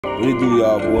What it do,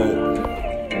 y'all, boy?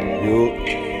 Yo,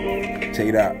 check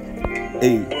it out.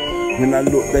 Hey. When I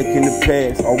look back in the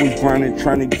past, always grinding,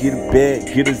 trying to get it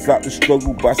back, get us out the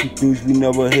struggle by some things we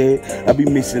never had. I be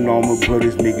missing all my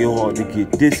brothers, make it hard to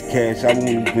get this cash. I won't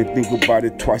even think about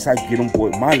it twice, I get them boy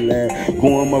my lad.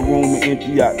 Go in my room and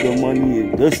empty out the money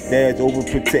and the stash.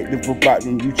 Overprotective about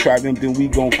them, you try them, then we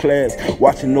gon' clash.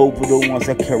 Watching over the ones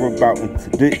I care about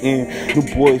until the end.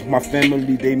 The boys, my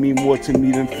family, they mean more to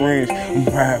me than friends. I'm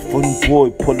riding for them boy,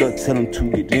 pull up, tell them to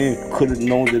get in. Could've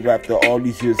known that after all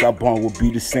these years, our bond would be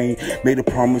the same. Made a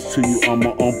promise to you, I'm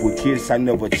my own boy, kids, I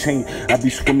never change. I be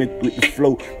swimming with the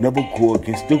flow, never go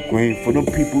against the grain. For them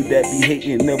people that be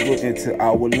hating, never enter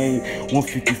our lane.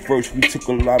 151st, we took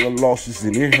a lot of losses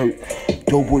and it hurt.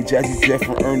 Doughboy Jazzy Jeff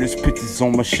and Ernest pictures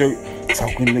on my shirt.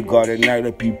 Talking to God at night,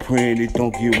 I be praying it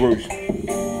don't get worse.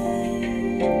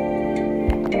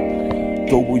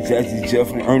 Doughboy Jazzy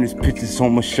Jeff and Ernest pictures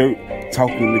on my shirt.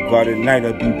 Talking to God at night,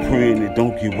 I be praying it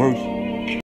don't get worse.